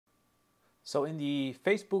So in the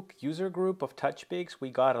Facebook user group of TouchPics, we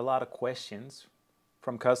got a lot of questions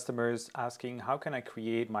from customers asking how can I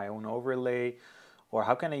create my own overlay, or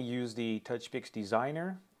how can I use the TouchPics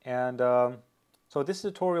designer. And so this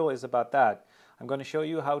tutorial is about that. I'm going to show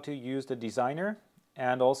you how to use the designer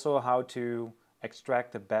and also how to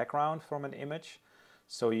extract the background from an image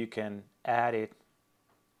so you can add it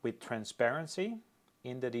with transparency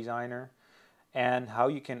in the designer, and how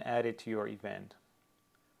you can add it to your event.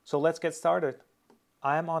 So let's get started.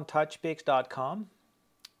 I'm on touchpics.com.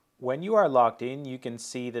 When you are logged in, you can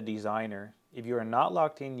see the designer. If you are not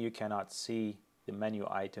logged in, you cannot see the menu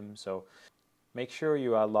item. So make sure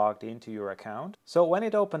you are logged into your account. So when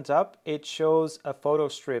it opens up, it shows a photo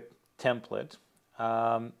strip template.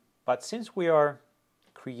 But since we are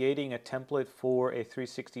creating a template for a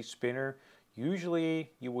 360 spinner,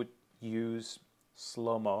 usually you would use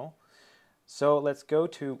Slomo. So let's go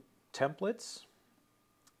to templates.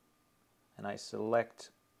 And I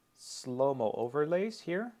select Slomo overlays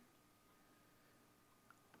here.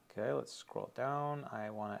 Okay, let's scroll down. I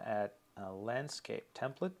want to add a landscape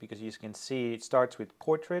template because you can see it starts with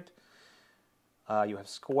portrait. You have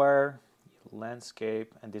square,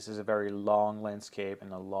 landscape, and this is a very long landscape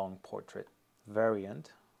and a long portrait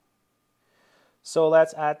variant. So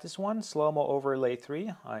let's add this one, Slomo overlay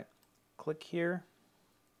 3. I click here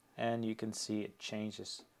and you can see it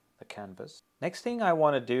changes the canvas. Next thing I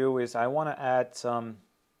want to do is I want to add some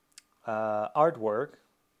artwork,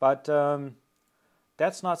 but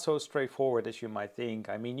that's not so straightforward as you might think.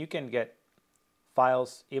 I mean, you can get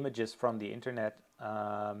files, images from the internet,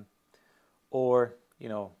 or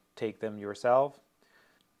take them yourself.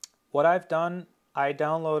 What I've done, I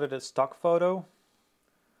downloaded a stock photo,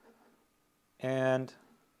 and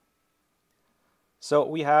so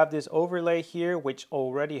we have this overlay here which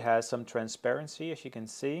already has some transparency, as you can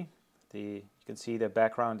see. You can see the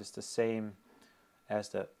background is the same as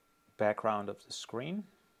the background of the screen.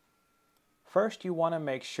 First, you want to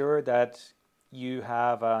make sure that you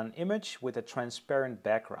have an image with a transparent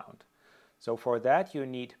background. So for that you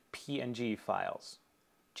need PNG files.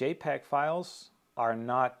 JPEG files are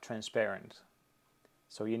not transparent.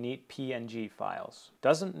 So you need PNG files.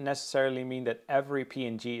 Doesn't necessarily mean that every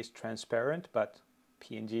PNG is transparent, but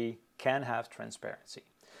PNG can have transparency.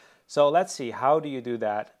 So let's see, how do you do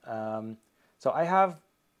that? So I have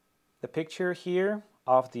the picture here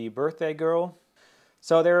of the birthday girl.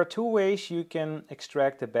 So there are two ways you can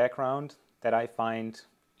extract the background that I find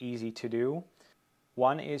easy to do.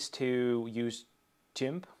 One is to use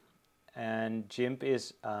GIMP, and GIMP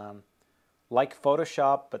is like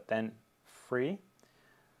Photoshop but then free.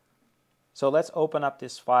 So let's open up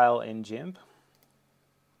this file in GIMP.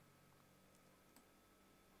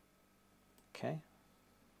 Okay.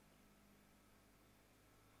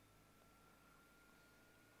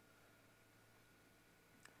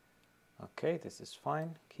 Okay, this is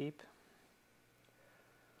fine. Keep.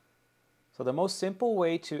 So the most simple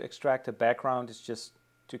way to extract a background is just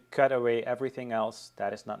to cut away everything else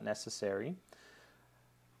that is not necessary.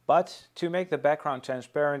 But to make the background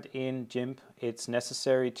transparent in GIMP, it's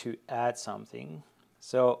necessary to add something.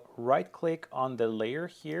 So right click on the layer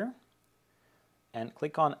here and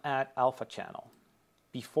click on Add Alpha Channel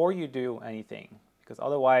before you do anything, because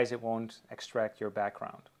otherwise it won't extract your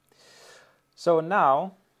background. So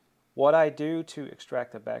now what I do to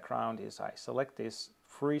extract the background is I select this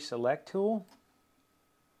free select tool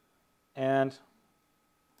and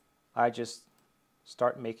I just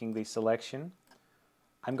start making the selection.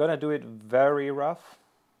 I'm going to do it very rough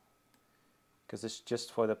because it's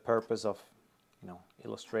just for the purpose of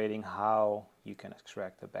illustrating how you can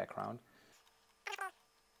extract the background.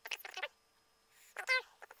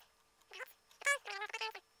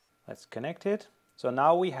 Let's connect it. So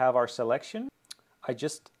now we have our selection. I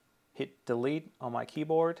just hit delete on my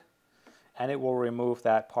keyboard and it will remove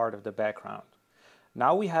that part of the background.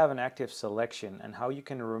 Now we have an active selection, and how you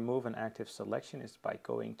can remove an active selection is by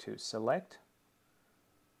going to select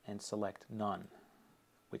and select none,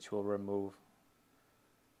 which will remove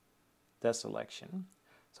the selection.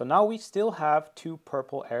 So now we still have two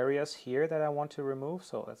purple areas here that I want to remove.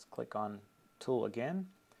 So let's click on tool again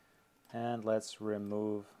and let's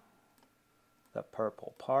remove the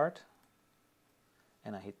purple part.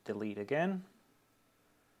 And I hit delete again.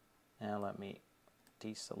 And let me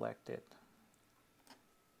deselect it.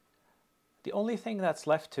 The only thing that's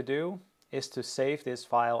left to do is to save this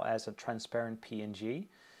file as a transparent PNG.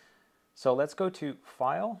 So let's go to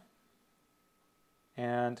File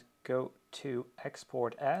and go to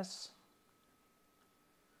Export As.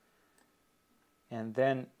 And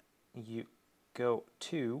then you go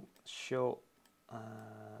to Show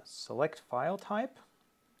Select File Type.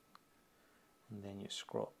 And then you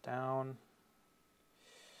scroll down.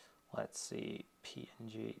 Let's see,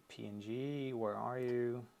 PNG, where are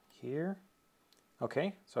you? Here.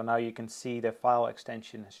 Okay, so now you can see the file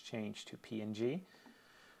extension has changed to PNG.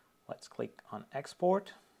 Let's click on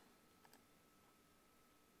export.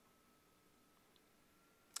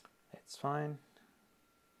 It's fine.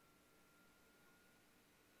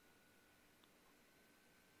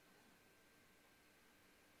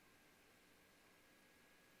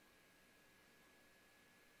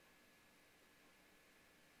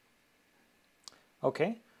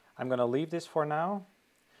 Okay, I'm going to leave this for now.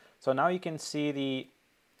 So now you can see the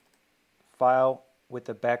file with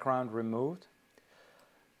the background removed.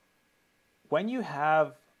 When you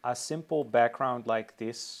have a simple background like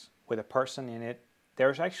this with a person in it,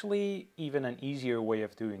 there's actually even an easier way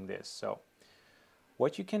of doing this. So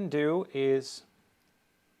what you can do is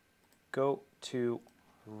go to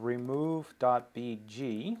remove.bg,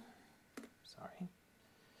 sorry,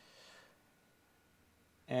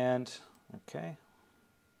 and okay,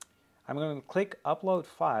 I'm going to click upload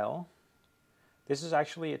file. This is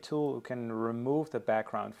actually a tool who can remove the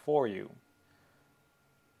background for you.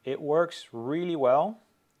 It works really well.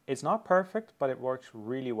 It's not perfect, but it works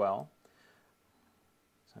really well.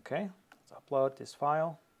 Okay, let's upload this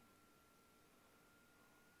file.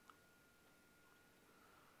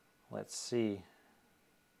 Let's see.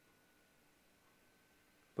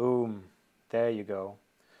 Boom, there you go.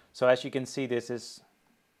 So as you can see, this is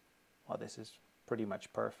pretty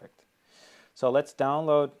much perfect. So let's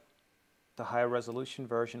download the high resolution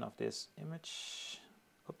version of this image.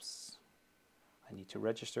 Oops, I need to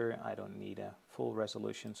register. I don't need a full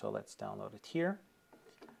resolution, so let's download it here.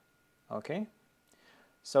 Okay,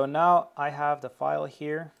 so now I have the file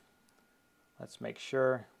here. Let's make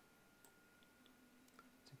sure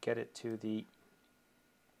to get it to the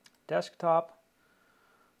desktop.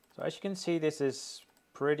 So as you can see, this is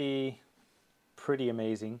pretty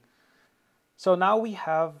amazing. So now we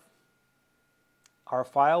have our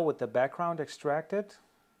file with the background extracted,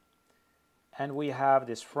 and we have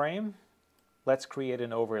this frame. Let's create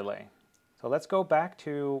an overlay. So let's go back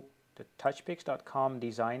to the touchpix.com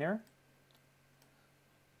designer.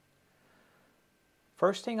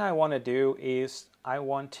 First thing I want to do is I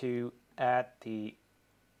want to add the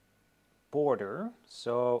border.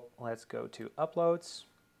 So let's go to uploads.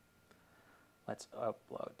 Let's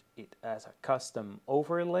upload it as a custom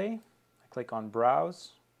overlay. I click on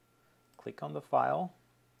browse, click on the file.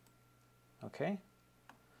 Okay,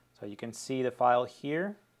 so you can see the file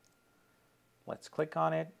here. Let's click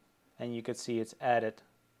on it, and you can see it's added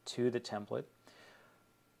to the template.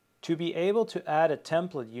 To be able to add a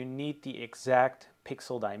template, you need the exact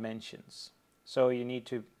pixel dimensions. So you need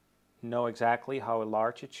to know exactly how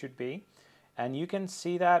large it should be. And you can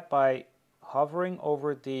see that by hovering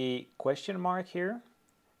over the question mark here.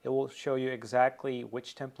 It will show you exactly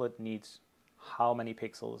which template needs how many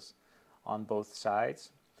pixels on both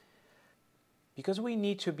sides. Because we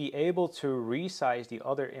need to be able to resize the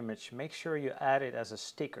other image, make sure you add it as a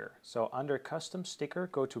sticker. So under custom sticker,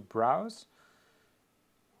 go to browse,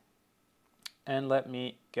 and let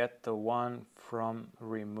me get the one from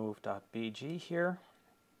remove.bg here.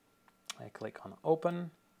 I click on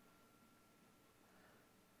open.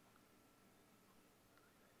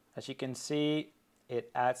 As you can see, it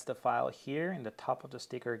adds the file here in the top of the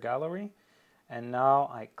sticker gallery. And now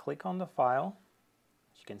I click on the file.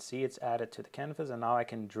 As you can see, it's added to the canvas, and now I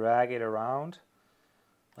can drag it around.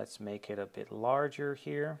 Let's make it a bit larger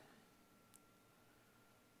here.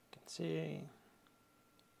 You can see.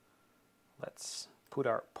 Let's put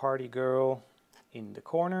our party girl in the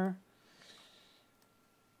corner.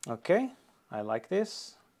 Okay, I like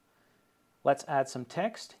this. Let's add some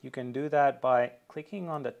text. You can do that by clicking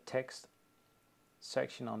on the text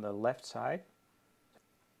section on the left side.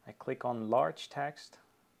 I click on large text,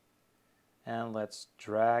 and let's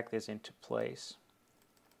drag this into place.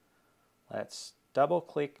 Let's double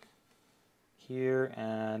click here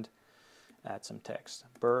and add some text.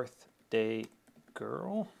 Birthday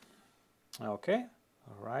girl. Okay,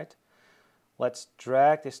 all right. Let's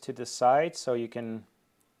drag this to the side so you can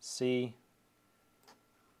see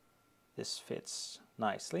this fits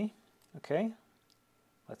nicely. Okay,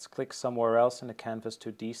 let's click somewhere else in the canvas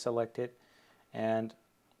to deselect it, and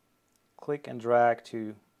click and drag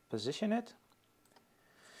to position it.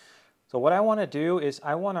 So what I want to do is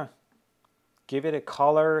I want to give it a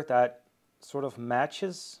color that sort of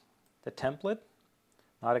matches the template.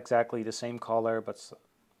 Not exactly the same color, but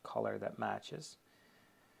color that matches.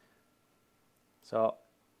 So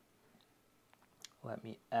let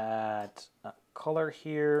me add a color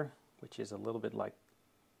here, which is a little bit like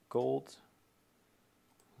gold.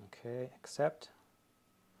 Okay, accept.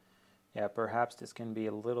 Yeah, perhaps this can be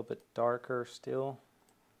a little bit darker still.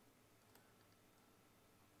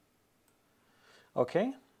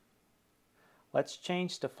 Okay, let's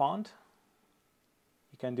change the font.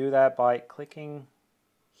 You can do that by clicking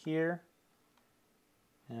here,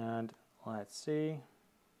 and let's see.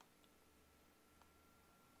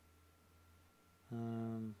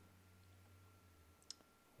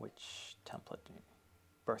 Which template?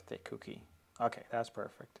 Birthday cookie. Okay, that's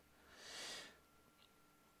perfect.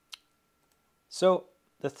 So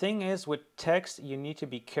the thing is, with text, you need to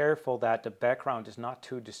be careful that the background is not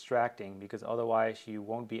too distracting, because otherwise you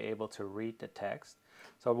won't be able to read the text.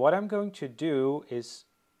 So what I'm going to do is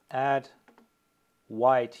add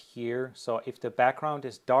white here. So if the background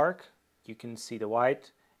is dark, you can see the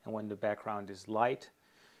white, and when the background is light,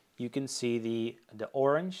 you can see the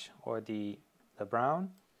orange or the brown.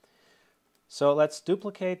 So let's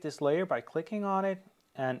duplicate this layer by clicking on it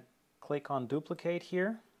and click on duplicate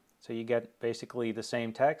here. So you get basically the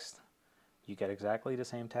same text. You get exactly the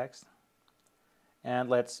same text. And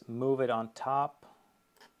let's move it on top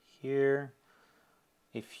here.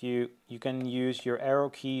 If you can use your arrow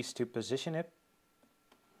keys to position it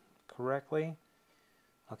correctly.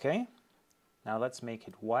 Okay. Now let's make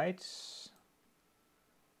it white.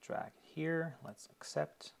 Drag it here. Let's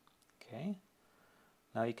accept. Okay.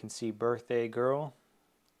 Now you can see birthday girl.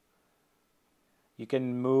 You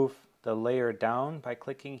can move the layer down by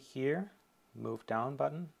clicking here, move down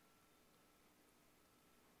button.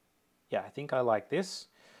 Yeah, I think I like this.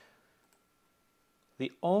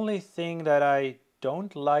 The only thing that I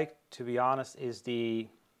don't like, to be honest, is the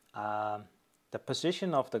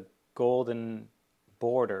position of the golden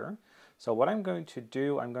border. So what I'm going to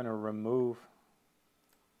do, I'm going to remove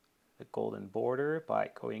the golden border by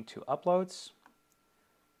going to uploads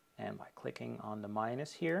and by clicking on the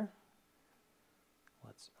minus here.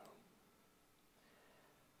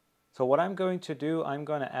 So what I'm going to do, I'm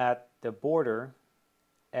going to add the border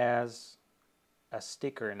as a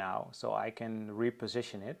sticker now, so I can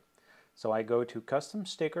reposition it. So I go to custom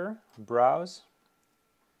sticker, browse,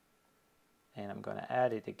 and I'm going to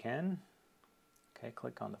add it again. Okay,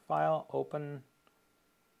 click on the file, open,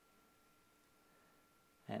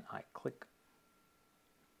 and I click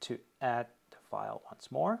to add the file once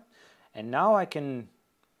more. And now I can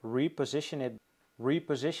reposition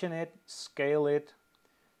it, scale it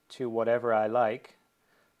to whatever I like.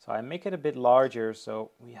 So I make it a bit larger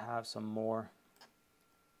so we have some more,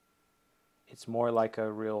 it's more like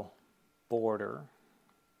a real border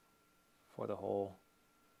for the whole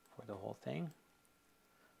thing.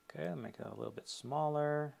 Okay, I'll make it a little bit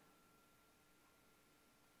smaller.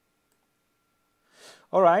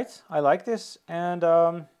 All right, I like this, and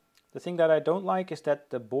the thing that I don't like is that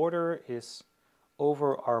the border is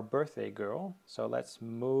over our birthday girl. So let's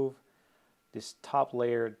move this top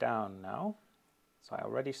layer down now. So I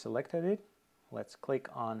already selected it. Let's click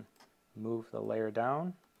on move the layer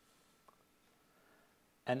down.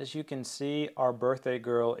 And as you can see, our birthday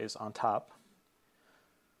girl is on top.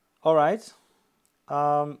 All right,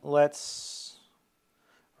 let's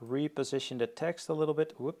reposition the text a little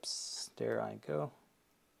bit. Whoops, there I go.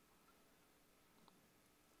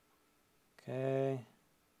 Okay,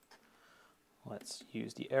 let's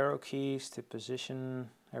use the arrow keys to position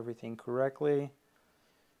everything correctly.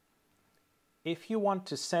 If you want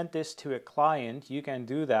to send this to a client, you can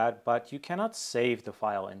do that, but you cannot save the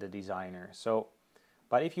file in the designer. So,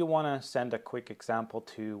 but if you want to send a quick example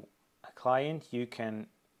to a client, you can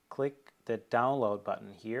click the download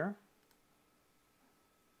button here.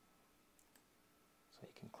 So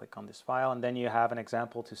you can click on this file, and then you have an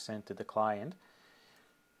example to send to the client.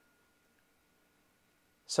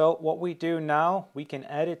 So what we do now, we can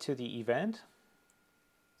add it to the event.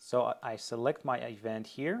 So I select my event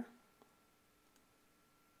here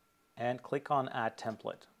and click on Add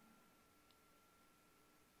Template.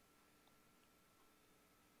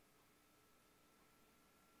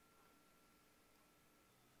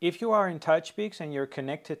 If you are in TouchPix and you're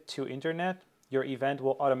connected to internet, your event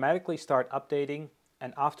will automatically start updating,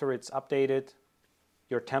 and after it's updated,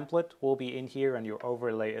 your template will be in here and your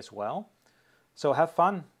overlay as well. So have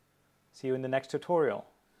fun. See you in the next tutorial.